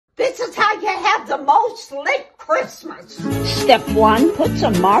the most lit Christmas. Step 1, put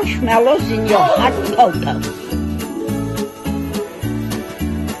some marshmallows in your hot cocoa.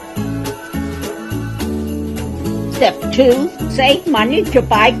 Step 2, save money to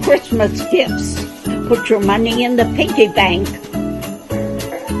buy Christmas gifts. Put your money in the piggy bank.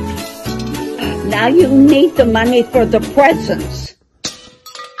 Now you need the money for the presents.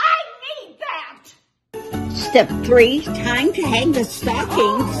 I need that. Step 3, time to hang the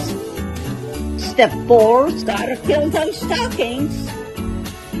stockings. Step 4, gotta fill those stockings.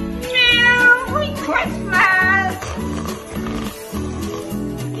 Merry Christmas.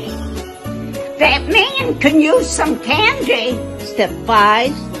 That man can use some candy. Step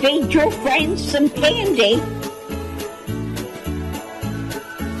 5, feed your friends some candy.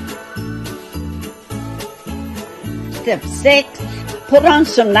 Step 6, put on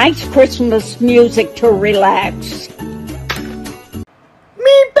some nice Christmas music to relax.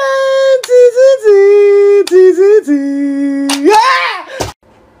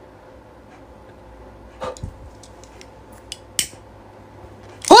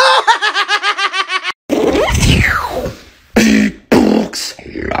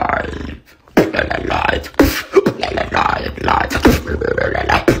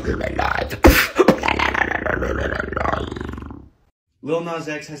 Lil Nas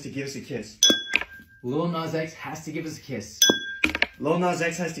X has to give us a kiss. Lil Nas X has to give us a kiss. Lil Nas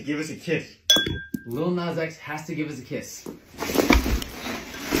X has to give us a kiss. Lil Nas X has to give us a kiss.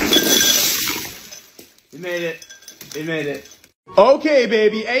 We made it. We made it. Okay,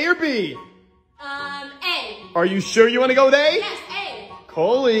 baby. A or B? A. Are you sure you want to go with A? Yes, A.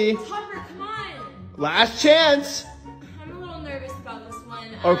 Coley. Tucker, come on. Last chance. I'm a little nervous about this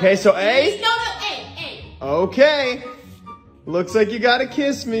one. Okay, so A? No, A. Okay. Looks like you gotta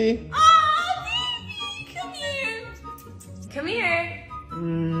kiss me. Oh, baby, come here. Come here.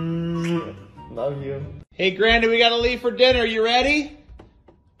 Love you. Hey, Granny, we gotta leave for dinner. You ready?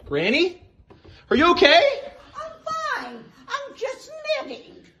 Granny? Are you okay? I'm fine. I'm just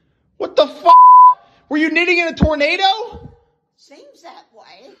knitting. What the f***? Were you knitting in a tornado? Seems that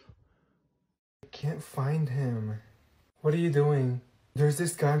way. I can't find him. What are you doing? There's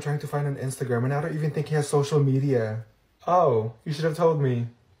this guy I'm trying to find on Instagram and I don't even think he has social media. Oh, you should have told me.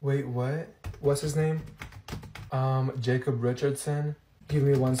 Wait, what? What's his name? Jacob Richardson? Give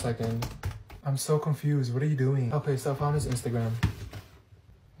me 1 second. I'm so confused. What are you doing? Okay, so I found his Instagram.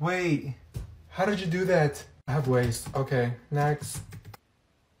 Wait, how did you do that? I have waste. Okay, next.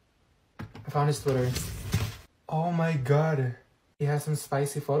 I found his Twitter. Oh my god. He has some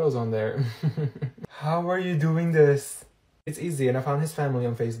spicy photos on there. How are you doing this? It's easy, and I found his family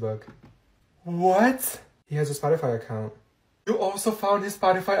on Facebook. What? He has a Spotify account. You also found his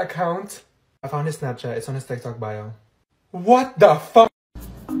Spotify account? I found his Snapchat. It's on his TikTok bio. What the fuck?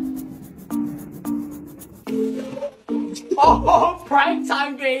 Oh, prank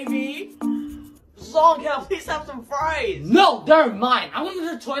time, baby! Song, can I please have some fries? No, they're mine. I'm going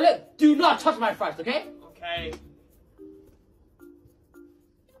to the toilet. Do not touch my fries, okay? Okay.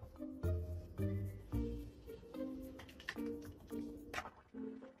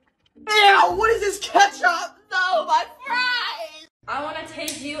 Ew, what is this ketchup? No, my fries! I want to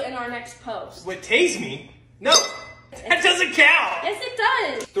tase you in our next post. What, tase me? No, that doesn't count. Yes, it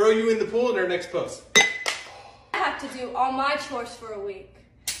does. Throw you in the pool in our next post. I have to do all my chores for a week.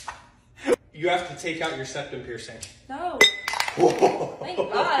 You have to take out your septum piercing. No. Thank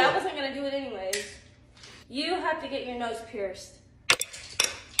God, I wasn't going to do it anyways. You have to get your nose pierced.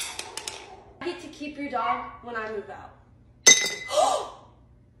 I get to keep your dog when I move out.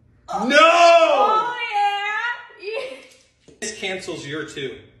 No! Oh, yeah! This cancels your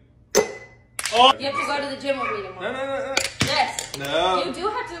too. Oh. You have to go to the gym with me tomorrow. No. Yes. No. You do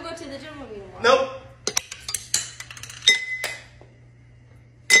have to go to the gym with me tomorrow. Nope.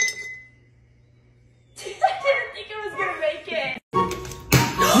 I didn't think I was going to make it.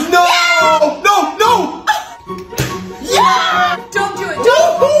 No! No! Yeah! Don't do it. Don't.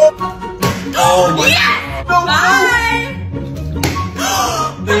 Oh my Yeah! God. Bye!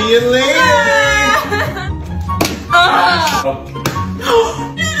 See you later!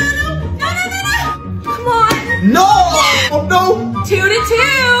 Come on! No! No! 2 to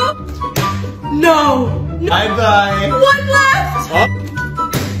 2! No! Bye-bye! 1 left!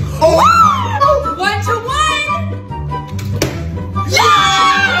 Oh! 1 to 1! Yeah!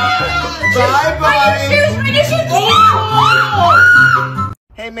 Bye-bye!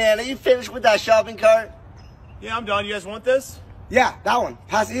 Hey man, are you finished with that shopping cart? Yeah, I'm done. You guys want this? Yeah, that one.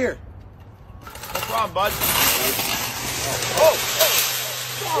 Pass it here. No problem, bud.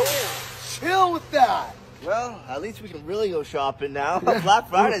 Chill with that. Well, at least we can really go shopping now. Black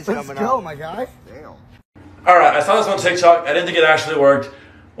Friday's coming up. Let's go, my guy. Damn. Alright, I saw this on TikTok. I didn't think it actually worked.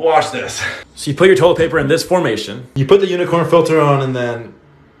 Watch this. So you put your toilet paper in this formation. You put the unicorn filter on and then...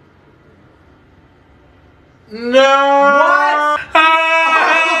 No!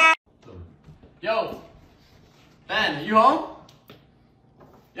 What? Yo. Ben, are you home?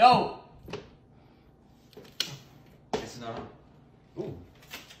 Yo. It's not. Ooh.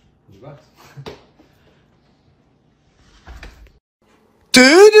 $100. To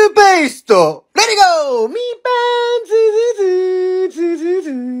the pesto. Let it go. Mi pan.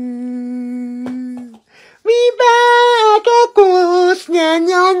 Mi pan.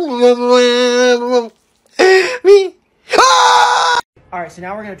 Mi. Alright, so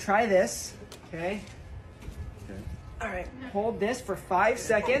now we're gonna try this. Okay. Alright, hold this for 5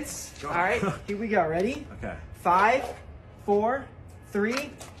 seconds. Alright, here we go. Ready? Okay. 5, 4,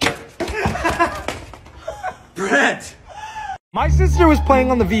 3. Brent! My sister was playing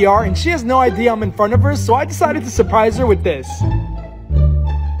on the VR and she has no idea I'm in front of her, so I decided to surprise her with this.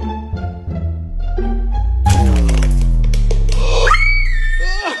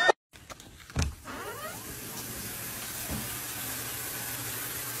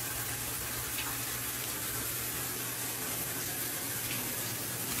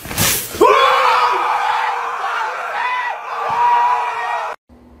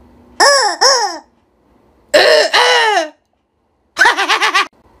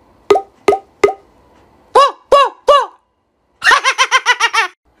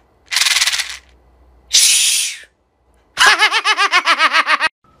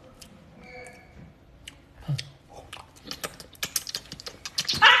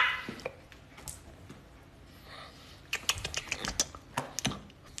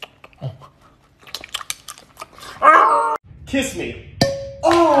 Kiss me.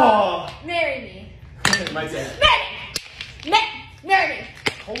 Oh! Marry me. My turn. Marry me.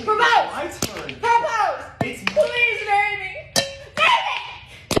 Propose. My turn. Propose. It's Please marry me.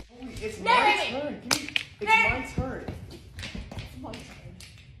 Marry me. It's Marry my me. turn. It's my turn.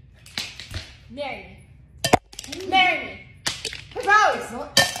 Marry me. Marry me. Propose.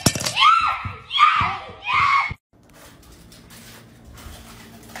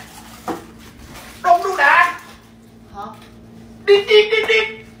 Đông đu đá. Hả? Điên điên điên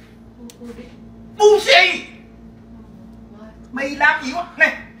điên. Ngu si. Mày làm gì quá?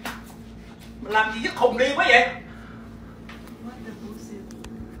 Này. Mày làm gì chứ khùng điên quá vậy?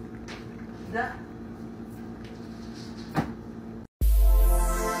 Đó.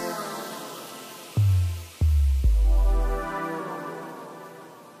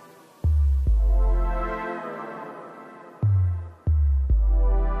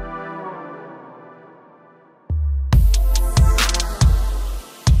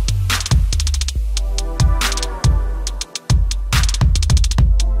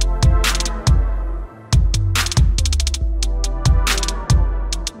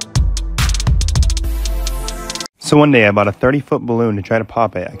 So one day I bought a 30-foot balloon to try to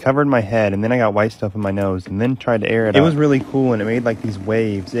pop it. I covered my head and then I got white stuff in my nose and then tried to air it up. It was really cool and it made like these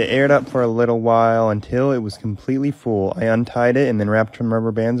waves. It aired up for a little while until it was completely full. I untied it and then wrapped some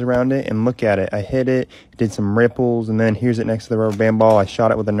rubber bands around it and look at it. I hit it, did some ripples, and then here's it next to the rubber band ball. I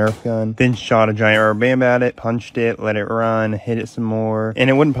shot it with a Nerf gun, then shot a giant rubber band at it, punched it, let it run, hit it some more, and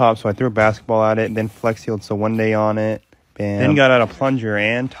it wouldn't pop, so I threw a basketball at it, then flex sealed so one day on it. Bam. Then got out a plunger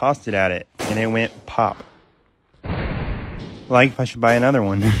and tossed it at it, and it went pop. Like if I should buy another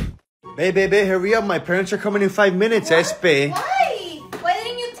one. Babe, hurry up. My parents are coming in 5 minutes, Espe. Why? Why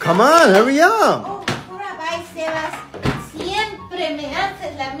didn't you tell Come me? on, hurry up. Oh, ahora bye, Sebas. Siempre me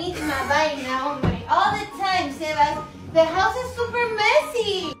haces la misma vaina, hombre. All the time, Sebas. The house is super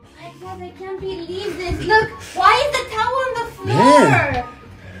messy. My God, I can't believe this. Look, why is the towel on the floor? Man.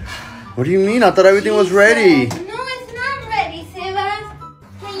 What do you mean? I thought everything was ready. No, it's not ready, Sebas.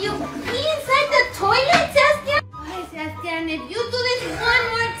 Can you pee inside the toilet, Sebastian? Ay, Sebastian, if you do this one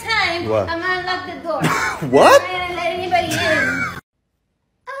more time, What? I'm gonna lock the door. What? I'm not gonna let anybody in.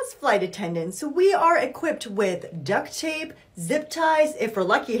 As flight attendants, we are equipped with duct tape, zip ties, if we're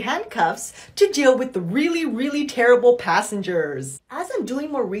lucky, handcuffs, to deal with the really, really terrible passengers. As I'm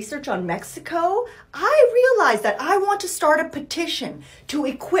doing more research on Mexico, I realized that I want to start a petition to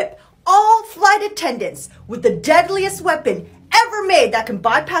equip all flight attendants with the deadliest weapon ever made that can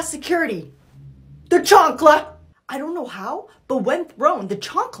bypass security. The chancla! I don't know how, but when thrown, the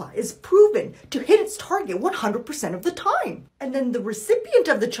chancla is proven to hit its target 100% of the time. And then the recipient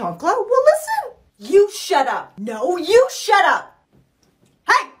of the chancla will listen. You shut up. No, you shut up.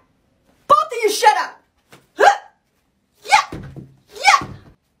 Hey, both of you shut up.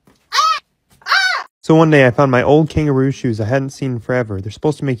 So one day I found my old kangaroo shoes I hadn't seen in forever. They're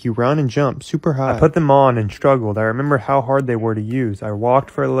supposed to make you run and jump super high. I put them on and struggled. I remember how hard they were to use. I walked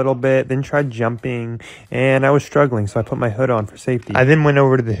for a little bit, then tried jumping, and I was struggling, so I put my hood on for safety. I then went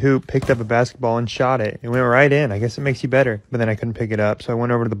over to the hoop, picked up a basketball, and shot it. It went right in. I guess it makes you better. But then I couldn't pick it up, so I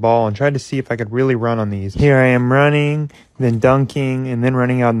went over to the ball and tried to see if I could really run on these. Here I am running, then dunking, and then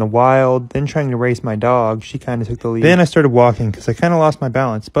running out in the wild, then trying to race my dog. She kind of took the lead. Then I started walking because I kind of lost my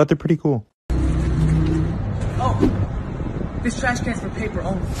balance, but they're pretty cool. Oh, this trash can's for paper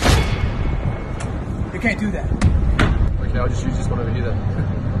only. You can't do that. Okay, I'll just use this one over here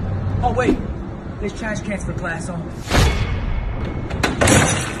then. Oh wait, this trash can's for glass only.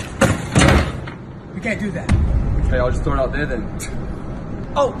 You can't do that. Okay, I'll just throw it out there then.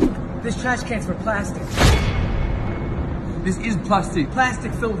 Oh, this trash can's for plastic. This is plastic.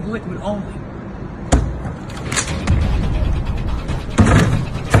 Plastic filled with liquid only.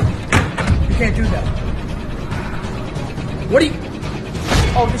 You can't do that. What do you...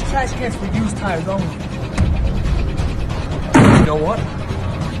 Oh, this trash can's for used tires only. You know what?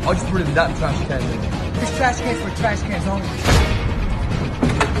 I'll just put it in that trash can then. This trash can's for trash cans only.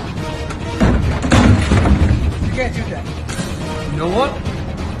 You can't do that. You know what?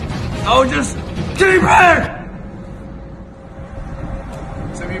 I'll just keep it!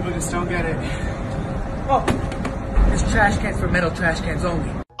 Some people just don't get it. Oh, this trash can's for metal trash cans only.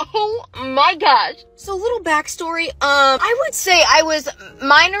 Oh my gosh. So little backstory, I would say I was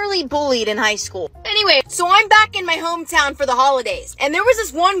minorly bullied in high school. Anyway, so I'm back in my hometown for the holidays. And there was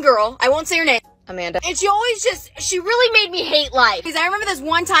this one girl, I won't say her name, Amanda. And she really made me hate life. Because I remember this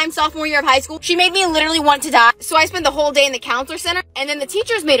one time, sophomore year of high school, she made me literally want to die. So I spent the whole day in the counselor center, and then the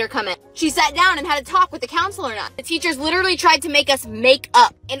teachers made her come in. She sat down and had a talk with the counselor and I. The teachers literally tried to make us make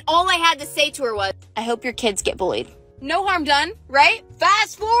up. And all I had to say to her was, I hope your kids get bullied. No harm done, right?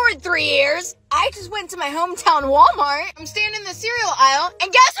 Fast forward 3 years, I just went to my hometown Walmart. I'm standing in the cereal aisle,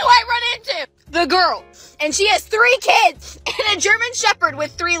 and guess who I run into? The girl. And she has 3 kids and a German Shepherd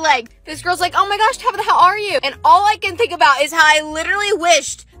with 3 legs. This girl's like, oh my gosh, Tabitha, how are you? And all I can think about is how I literally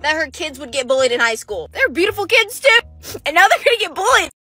wished that her kids would get bullied in high school. They're beautiful kids too, and now they're gonna get bullied.